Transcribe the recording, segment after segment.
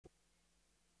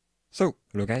So,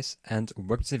 hello guys, and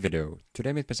welcome to the video. Today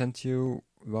I'm going to present you,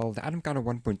 well, the item counter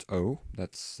 1.0.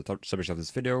 That's the subject of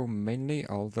this video, mainly,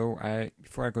 although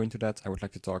before I go into that, I would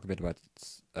like to talk a bit about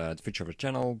the future of the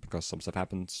channel, because some stuff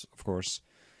happens, of course.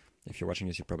 If you're watching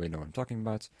this, you probably know what I'm talking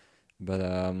about. But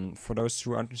for those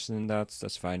who aren't interested in that,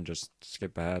 that's fine, just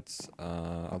skip ahead.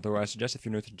 Although I suggest if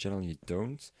you're new to the channel, you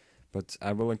don't. But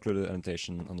I will include an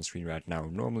annotation on the screen right now.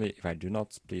 Normally, if I do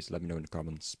not, please let me know in the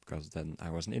comments, because then I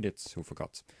was an idiot who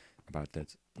forgot about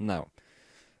that. Now,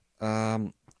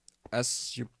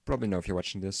 as you probably know if you're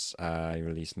watching this, I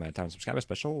released my 1000 subscriber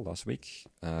special last week.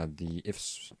 The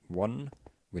IFS 1,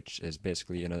 which is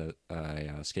basically in a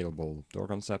scalable door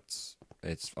concept.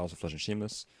 It's also flush and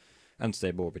seamless, and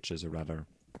stable, which is a rather,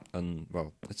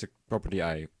 well, it's a property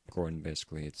I coined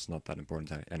basically. It's not that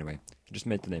important anyway. Just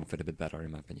made the name fit a bit better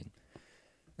in my opinion.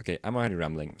 Okay, I'm already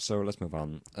rambling, so let's move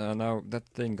on. Now, that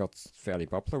thing got fairly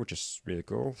popular, which is really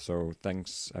cool, so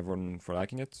thanks everyone for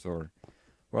liking it, or,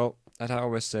 well, as I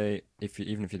always say,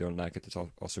 even if you don't like it, it's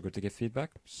also good to give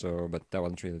feedback, so, but that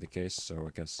wasn't really the case, so I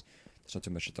guess there's not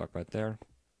too much to talk about there.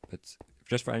 But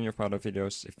just for any of my other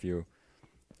videos, if you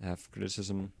have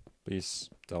criticism, please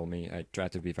tell me. I try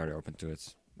to be very open to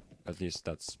it. At least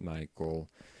that's my goal.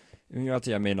 In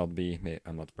reality, I may not be.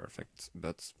 I'm not perfect,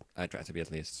 but I try to be at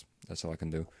least. That's all I can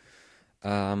do.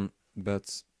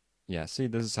 But yeah, see,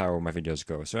 this is how my videos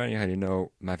go. So anyhow, you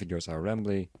know, my videos are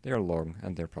rambly, they are long,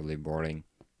 and they're probably boring.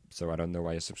 So I don't know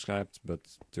why you subscribed, but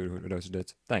to those who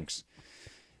did, thanks.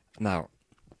 Now,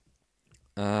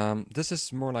 this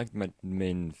is more like my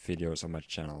main videos on my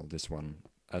channel, this one,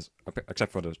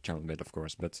 except for the channel bit, of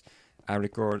course, but I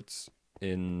record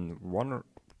in one or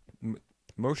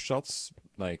most shots,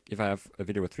 like if I have a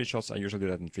video with 3 shots, I usually do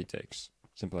that in 3 takes.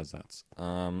 Simple as that.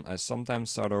 I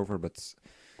sometimes start over, but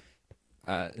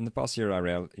in the past year I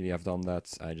rarely have done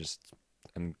that.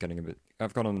 I've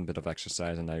gotten a bit of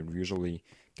exercise, and I usually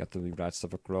get the right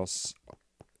stuff across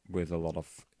with a lot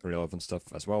of relevant stuff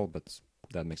as well, but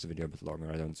that makes the video a bit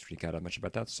longer. I don't really care that much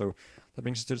about that. So that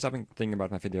brings us to the second thing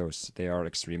about my videos. They are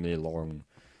extremely long,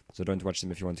 so don't watch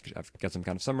them if you want to get some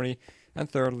kind of summary.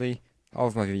 And thirdly, all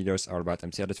of my videos are about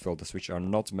MCEdit filters, which are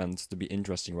not meant to be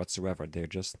interesting whatsoever. They're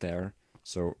just there.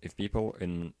 So if people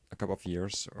in a couple of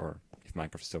years, or if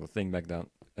Minecraft is still a thing back then,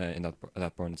 at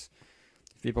that point,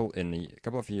 if people in a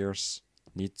couple of years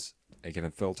need a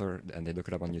given filter and they look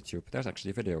it up on YouTube, there's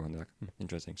actually a video, and they're like,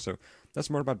 interesting. So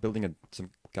that's more about building some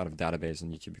kind of database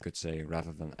on YouTube, you could say,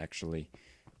 rather than actually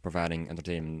providing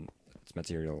entertainment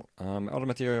material. Other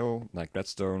material like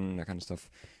redstone, that kind of stuff,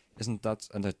 isn't that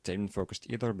entertainment focused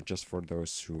either, but just for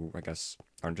those who, I guess,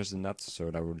 are interested in that.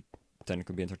 So that would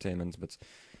technically be entertainment, but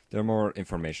they're more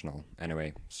informational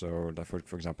anyway. So that would,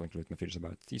 for example, include my videos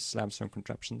about these slamstone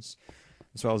contraptions,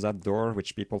 as well as that door,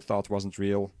 which people thought wasn't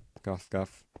real. Cough,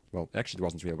 cough. Well, actually it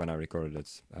wasn't real when I recorded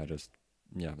it.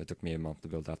 It took me a month to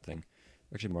build that thing.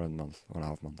 Actually more than a month,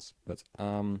 1.5 months. But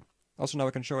also now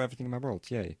I can show everything in my world,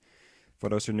 yay. For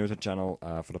those who are new to the channel,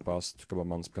 for the past couple of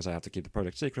months, because I had to keep the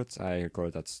project secret, I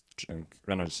recorded that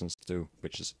render distance too,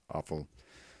 which is awful,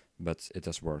 but it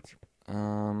does work.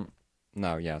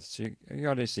 Now, yeah, so you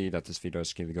already see that this video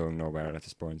is really going nowhere at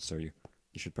this point, so you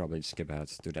should probably skip ahead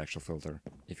to the actual filter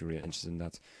if you're really interested in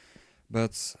that.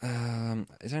 But is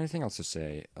there anything else to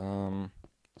say?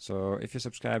 So if you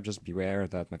subscribe, just beware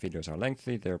that my videos are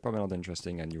lengthy, they're probably not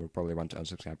interesting, and you will probably want to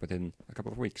unsubscribe within a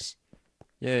couple of weeks.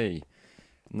 Yay!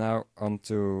 Now, on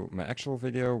to my actual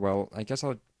video. Well, I guess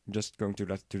I'll just go to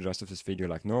the rest of this video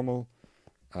like normal.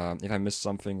 If I miss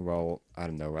something, well, I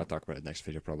don't know, I'll talk about it next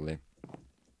video probably.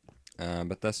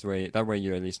 But that way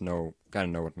you at least kind of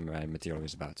know what my material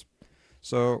is about.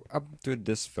 So, up to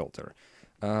this filter.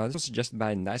 This was suggested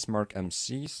by NiceMark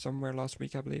MC somewhere last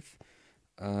week, I believe.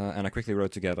 And I quickly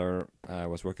wrote together. I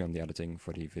was working on the editing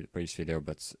for the previous video,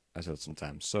 but I still had some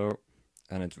time. So,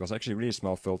 and it was actually a really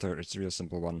small filter. It's a real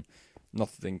simple one.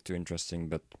 Nothing too interesting,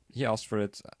 but he asked for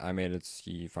it, I made it,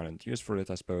 he found it use for it,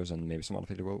 I suppose, and maybe some other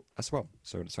people will as well.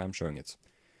 So that's why I'm showing it.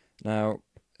 Now,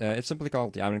 it's simply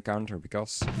called the item counter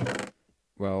because,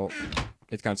 well,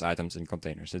 it counts items in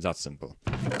containers. It's that simple.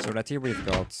 So right here we've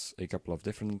got a couple of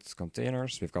different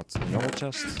containers. We've got a normal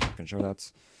chest, I can show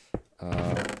that.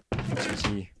 As you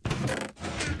see,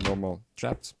 normal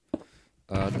trapped.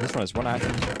 This one is 1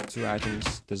 item, 2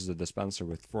 items. This is a dispenser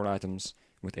with 4 items,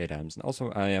 with 8 items. And also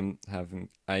I am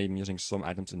using some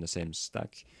items in the same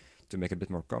stack to make it a bit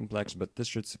more complex, but this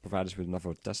should provide us with enough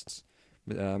of test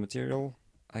material,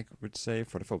 I would say,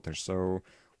 for the filter. So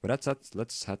with that said,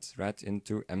 let's head right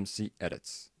into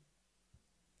MCEdit.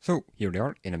 So here we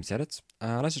are in MCEdit.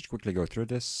 Let's just quickly go through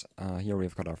this. Here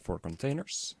we've got our 4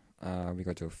 containers. We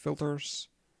go to filters,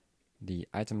 The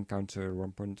item counter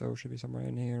 1.0 should be somewhere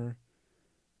in here.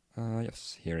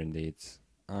 Yes, here indeed.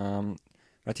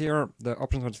 Right here, the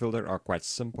options for the filter are quite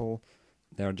simple.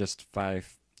 There are just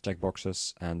 5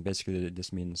 checkboxes, and basically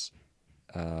this means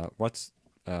what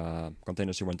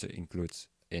containers you want to include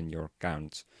in your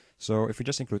count. So if we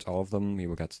just include all of them, we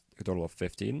will get a total of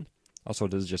 15. Also,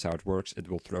 this is just how it works. It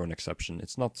will throw an exception.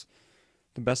 It's not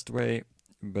the best way,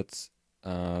 but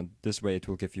this way it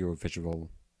will give you a visual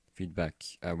feedback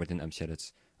within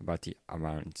MCEdit about the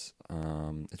amount.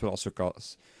 It will also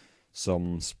cause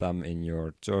some spam in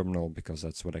your terminal because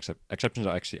that's what exceptions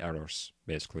are, actually errors,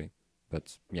 basically.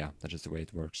 But yeah, that's just the way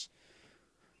it works.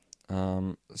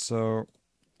 So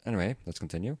anyway, let's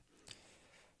continue.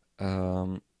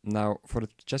 Now, for the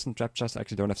chest and trap chest, I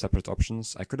actually don't have separate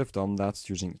options. I could have done that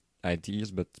using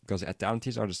IDs, but because the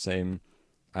identities are the same,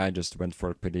 I just went for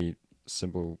a pretty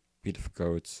simple bit of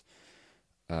code,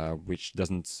 which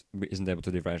isn't able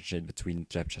to differentiate between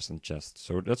trap chest and chest.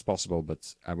 So that's possible,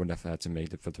 but I would have had to make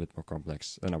the filter a bit more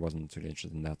complex, and I wasn't really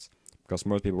interested in that, because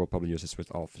most people will probably use this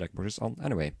with all checkboxes on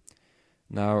anyway.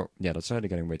 Now, yeah, that's already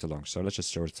getting way too long, so let's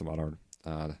just show some other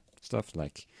stuff,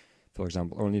 like, for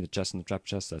example, only the chest and the trap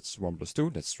chest, that's 1 plus 2,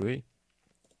 that's 3.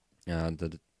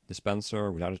 The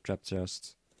dispenser without a trap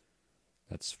chest,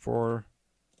 that's 4.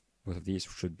 Both of these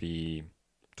should be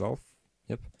 12,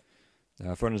 yep.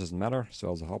 Furnace doesn't matter,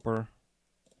 so as a hopper.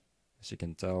 As you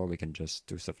can tell, we can just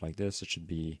do stuff like this. It should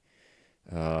be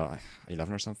 11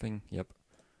 or something, yep.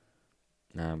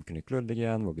 Now we can include it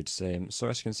again, will be the same. So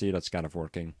as you can see, that's kind of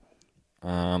working.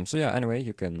 So yeah, anyway,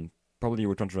 you can probably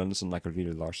would want to run this on like a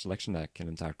really large selection, like an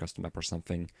entire custom map or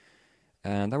something,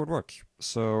 and that would work.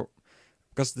 So,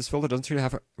 because this filter doesn't really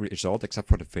have a result except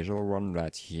for the visual one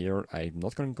right here, I'm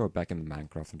not going to go back in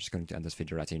Minecraft. I'm just going to end this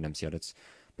video right here in MCEdit,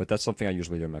 but that's something I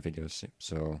usually do in my videos.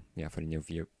 So yeah, for the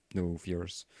new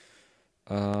viewers.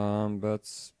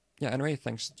 But yeah, anyway,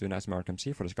 thanks to NiceMark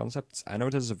MC for this concept. I know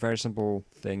this is a very simple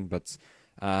thing, but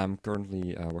I'm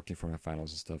currently working for my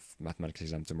finals and stuff. Mathematics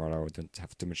exam tomorrow. I don't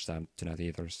have too much time tonight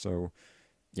either. So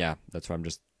yeah, that's why I'm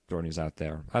just throwing these out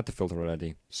there. I had the filter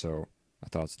already, so I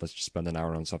thought let's just spend an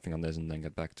hour on something on this and then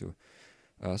get back to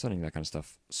studying that kind of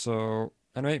stuff. So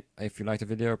anyway, if you liked the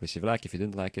video, please leave a like. If you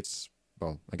didn't like it,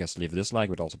 well, I guess leave a dislike,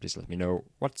 but also please let me know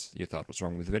what you thought was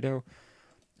wrong with the video.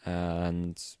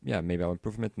 And yeah, maybe I'll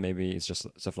improve it. Maybe it's just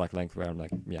stuff like length where I'm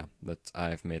like, yeah, that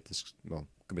I've made this, well,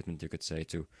 commitment, you could say,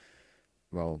 to,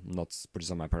 well, not put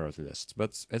this on my priority list.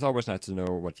 But it's always nice to know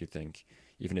what you think,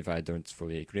 even if I don't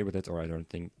fully agree with it or I don't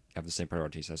think I have the same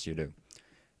priorities as you do.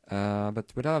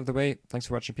 But with that out of the way, thanks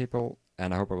for watching, people,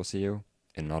 and I hope I will see you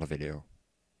in another video.